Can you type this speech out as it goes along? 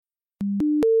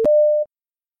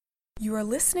You are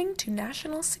listening to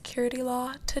National Security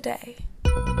Law Today.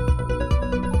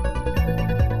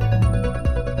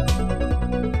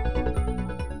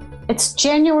 It's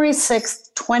January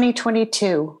 6th,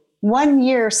 2022, 1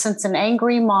 year since an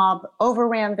angry mob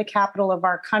overran the capital of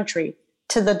our country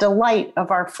to the delight of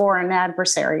our foreign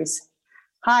adversaries.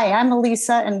 Hi, I'm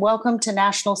Elisa, and welcome to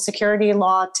National Security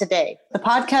Law Today, the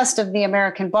podcast of the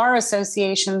American Bar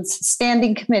Association's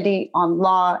Standing Committee on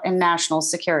Law and National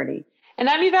Security. And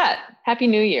I'm Yvette. Happy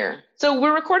New Year. So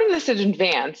we're recording this in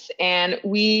advance, and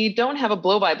we don't have a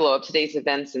blow-by-blow of today's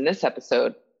events in this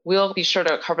episode. We'll be sure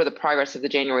to cover the progress of the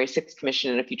January 6th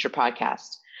Commission in a future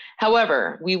podcast.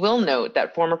 However, we will note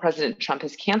that former President Trump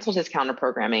has canceled his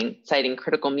counter-programming, citing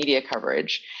critical media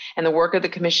coverage, and the work of the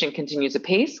Commission continues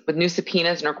apace, with new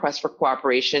subpoenas and requests for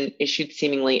cooperation issued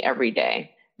seemingly every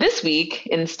day. This week,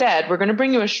 instead, we're going to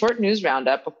bring you a short news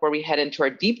roundup before we head into our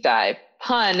deep dive,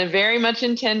 pun very much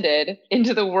intended,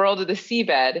 into the world of the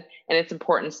seabed and its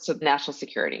importance to national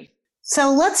security.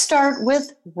 So let's start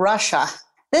with Russia.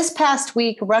 This past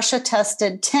week, Russia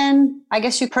tested 10, I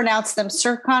guess you pronounce them,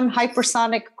 Zircon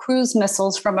hypersonic cruise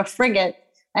missiles from a frigate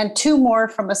and 2 more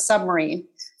from a submarine.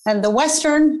 And the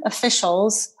Western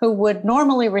officials who would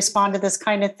normally respond to this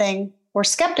kind of thing were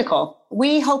skeptical.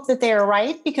 We hope that they are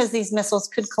right because these missiles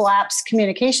could collapse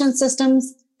communication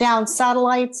systems, down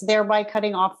satellites, thereby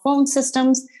cutting off phone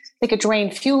systems. They could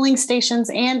drain fueling stations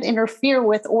and interfere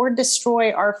with or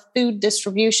destroy our food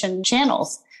distribution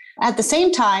channels. At the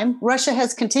same time, Russia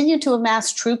has continued to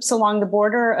amass troops along the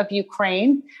border of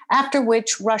Ukraine, after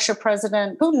which Russia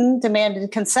President Putin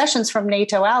demanded concessions from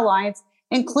NATO allies,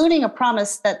 including a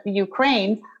promise that the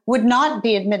Ukraine would not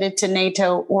be admitted to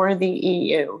NATO or the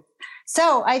EU.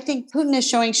 So I think Putin is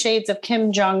showing shades of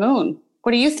Kim Jong-un.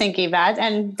 What do you think, Yvette?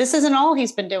 And this isn't all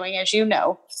he's been doing, as you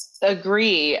know.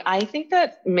 Agree. I think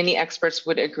that many experts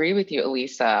would agree with you,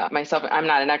 Elisa. Myself, I'm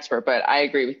not an expert, but I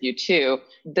agree with you too.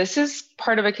 This is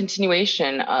part of a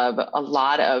continuation of a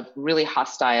lot of really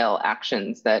hostile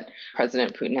actions that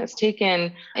President Putin has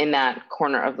taken in that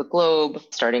corner of the globe,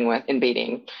 starting with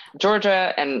invading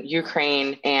Georgia and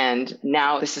Ukraine. And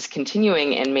now this is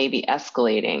continuing and maybe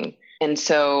escalating. And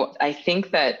so I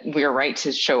think that we're right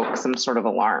to show some sort of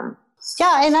alarm.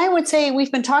 Yeah, and I would say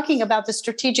we've been talking about the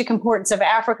strategic importance of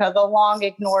Africa, the long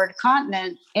ignored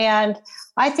continent. And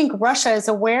I think Russia is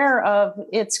aware of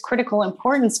its critical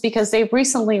importance because they've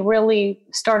recently really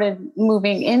started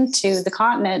moving into the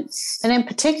continent. And in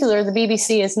particular, the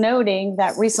BBC is noting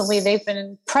that recently they've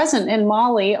been present in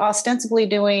Mali, ostensibly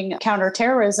doing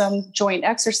counterterrorism joint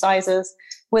exercises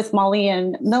with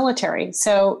Malian military.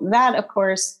 So that, of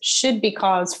course, should be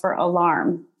cause for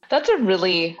alarm. That's a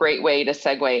really great way to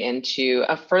segue into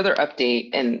a further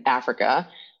update in Africa.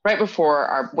 Right before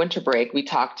our winter break, we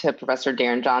talked to Professor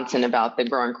Darren Johnson about the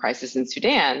growing crisis in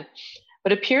Sudan,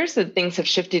 but it appears that things have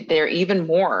shifted there even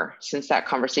more since that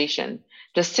conversation.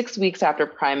 Just 6 weeks after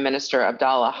Prime Minister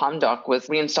Abdallah Hamdok was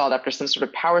reinstalled after some sort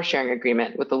of power sharing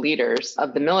agreement with the leaders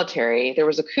of the military, there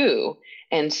was a coup.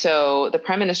 And so the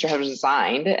Prime Minister has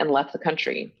resigned and left the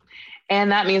country. And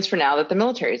that means for now that the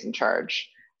military is in charge.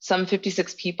 Some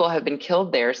 56 people have been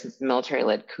killed there since the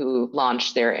military-led coup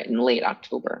launched there in late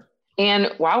October.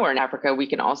 And while we're in Africa, we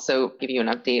can also give you an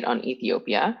update on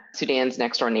Ethiopia, Sudan's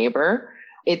next-door neighbor.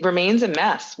 It remains a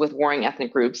mess with warring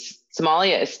ethnic groups.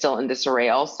 Somalia is still in disarray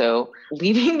also,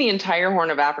 leaving the entire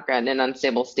Horn of Africa in an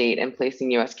unstable state and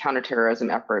placing U.S. counterterrorism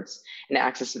efforts and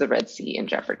access to the Red Sea in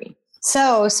jeopardy.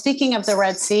 So speaking of the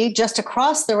Red Sea, just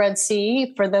across the Red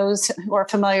Sea, for those who are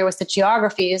familiar with the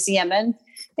geography, is Yemen.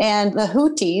 And the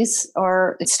Houthis,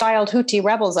 or styled Houthi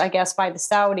rebels, I guess, by the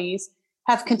Saudis,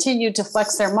 have continued to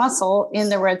flex their muscle in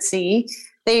the Red Sea.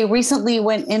 They recently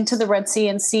went into the Red Sea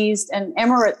and seized an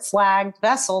Emirate-flagged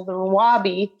vessel, the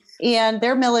Rawabi, and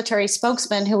their military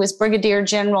spokesman, who is Brigadier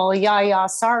General Yahya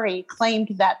Sari,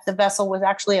 claimed that the vessel was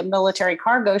actually a military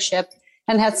cargo ship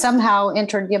and had somehow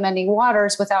entered Yemeni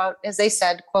waters without, as they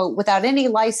said, quote, without any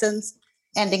license,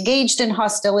 and engaged in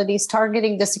hostilities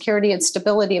targeting the security and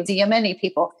stability of the Yemeni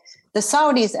people. The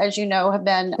Saudis, as you know, have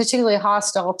been particularly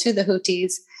hostile to the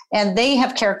Houthis, and they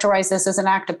have characterized this as an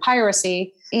act of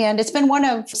piracy. And it's been one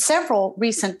of several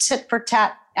recent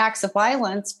tit-for-tat acts of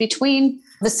violence between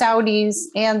the Saudis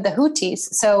and the Houthis.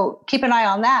 So keep an eye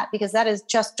on that, because that is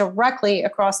just directly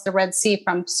across the Red Sea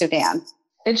from Sudan.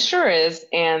 It sure is.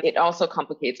 And it also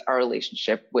complicates our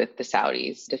relationship with the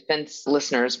Saudis. Defense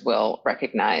listeners will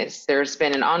recognize there's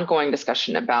been an ongoing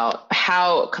discussion about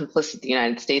how complicit the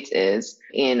United States is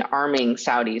in arming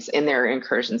Saudis in their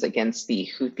incursions against the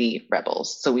Houthi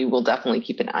rebels. So we will definitely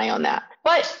keep an eye on that.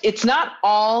 But it's not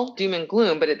all doom and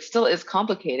gloom, but it still is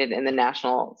complicated in the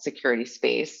national security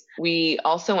space. We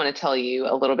also want to tell you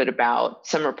a little bit about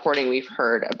some reporting we've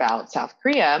heard about South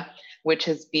Korea, which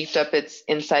has beefed up its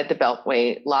Inside the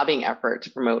Beltway lobbying effort to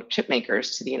promote chip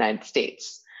makers to the United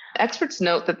States. Experts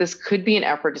note that this could be an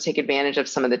effort to take advantage of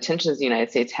some of the tensions the United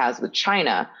States has with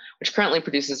China, which currently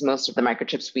produces most of the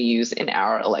microchips we use in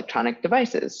our electronic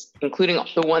devices, including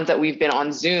the ones that we've been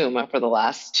on Zoom for the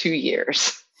last 2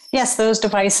 years. Yes, those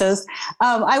devices.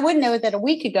 I would note that a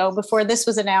week ago, before this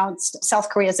was announced, South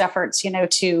Korea's efforts,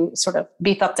 to sort of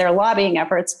beef up their lobbying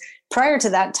efforts. Prior to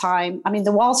that time,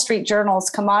 the Wall Street Journal's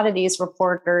commodities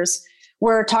reporters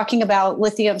were talking about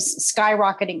lithium's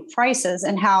skyrocketing prices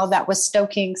and how that was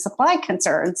stoking supply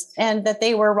concerns, and that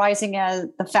they were rising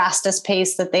at the fastest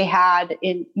pace that they had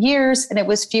in years. And it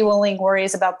was fueling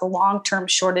worries about the long-term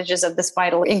shortages of this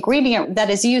vital ingredient that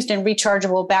is used in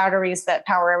rechargeable batteries that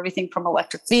power everything from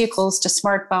electric vehicles to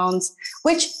smartphones,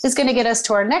 which is going to get us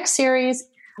to our next series.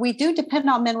 We do depend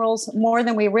on minerals more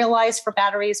than we realize for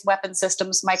batteries, weapon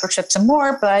systems, microchips, and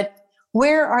more, but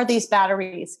where are these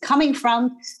batteries coming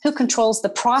from? Who controls the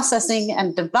processing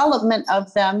and development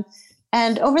of them?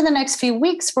 And over the next few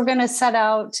weeks, we're going to set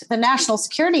out the national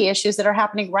security issues that are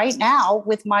happening right now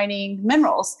with mining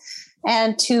minerals.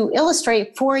 And to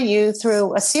illustrate for you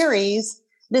through a series,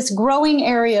 this growing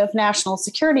area of national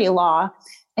security law.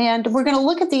 And we're going to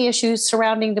look at the issues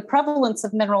surrounding the prevalence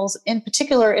of minerals, in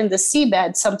particular in the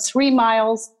seabed, some 3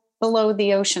 miles below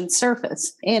the ocean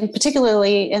surface, and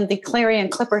particularly in the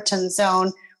Clarion-Clipperton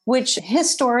zone, which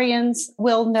historians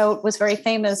will note was very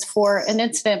famous for an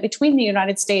incident between the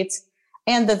United States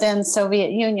and the then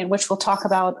Soviet Union, which we'll talk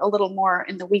about a little more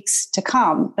in the weeks to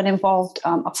come, but involved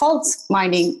a false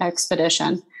mining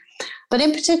expedition. But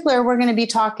in particular, we're going to be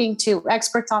talking to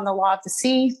experts on the law of the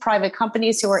sea, private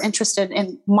companies who are interested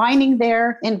in mining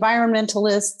there,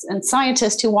 environmentalists and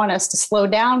scientists who want us to slow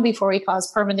down before we cause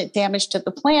permanent damage to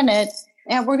the planet.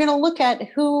 And we're going to look at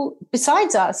who,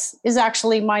 besides us, is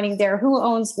actually mining there, who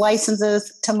owns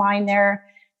licenses to mine there,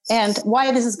 and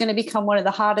why this is going to become one of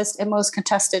the hottest and most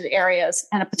contested areas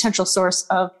and a potential source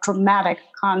of dramatic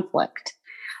conflict.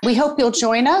 We hope you'll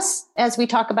join us as we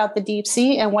talk about the deep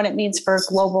sea and what it means for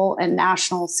global and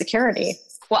national security.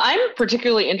 Well, I'm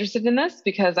particularly interested in this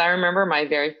because I remember my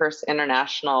very first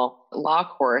international law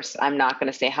course, I'm not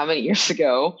going to say how many years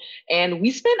ago, and we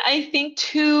spent, I think,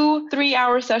 2-3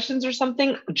 hour sessions or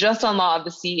something just on law of the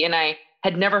sea, and I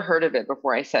had never heard of it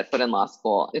before I set foot in law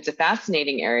school. It's a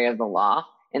fascinating area of the law,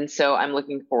 and so I'm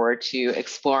looking forward to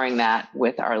exploring that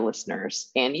with our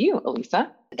listeners and you,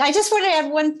 Elisa. I just want to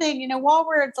add one thing, while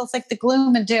we're at like the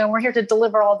gloom and doom, we're here to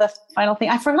deliver all the final thing.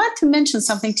 I forgot to mention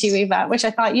something to you, Yvette, which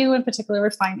I thought you in particular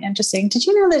would find interesting. Did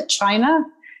you know that China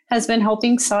has been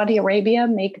helping Saudi Arabia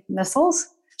make missiles?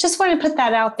 Just want to put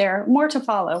that out there. More to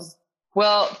follow.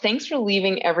 Well, thanks for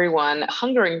leaving everyone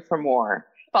hungering for more.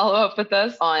 Follow up with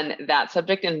us on that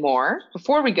subject and more.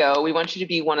 Before we go, we want you to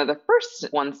be one of the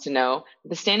first ones to know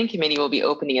the Standing Committee will be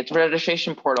opening its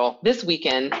registration portal this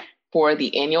weekend for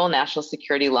the annual National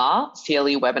Security Law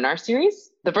CLE webinar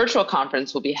series. The virtual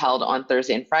conference will be held on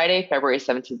Thursday and Friday, February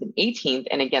 17th and 18th,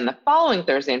 and again the following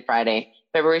Thursday and Friday,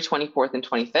 February 24th and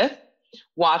 25th.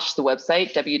 Watch the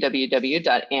website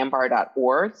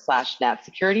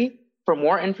www.ambar.org/natsecurity for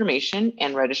more information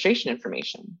and registration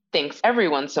information. Thanks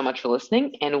everyone so much for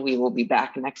listening, and we will be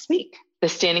back next week. The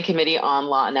Standing Committee on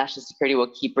Law and National Security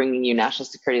will keep bringing you national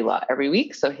security law every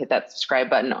week, so hit that subscribe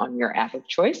button on your app of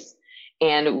choice,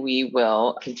 and we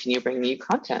will continue bringing you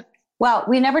content. Well,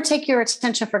 we never take your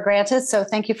attention for granted, so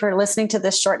thank you for listening to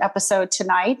this short episode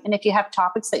tonight. And if you have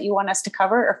topics that you want us to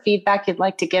cover or feedback you'd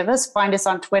like to give us, find us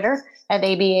on Twitter at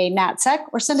ABA-NatSec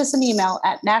or send us an email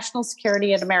at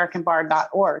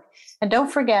nationalsecurity@americanbar.org. And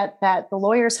don't forget that the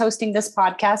lawyers hosting this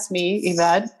podcast, me,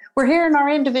 Yvette, we're here in our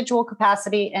individual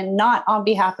capacity and not on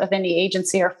behalf of any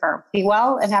agency or firm. Be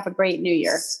well and have a great New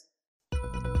Year.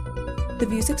 The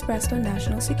views expressed on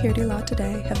national security law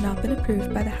today have not been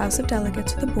approved by the House of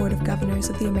Delegates or the Board of Governors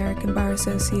of the American Bar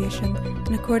Association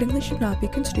and accordingly should not be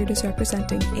construed as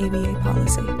representing ABA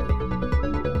policy.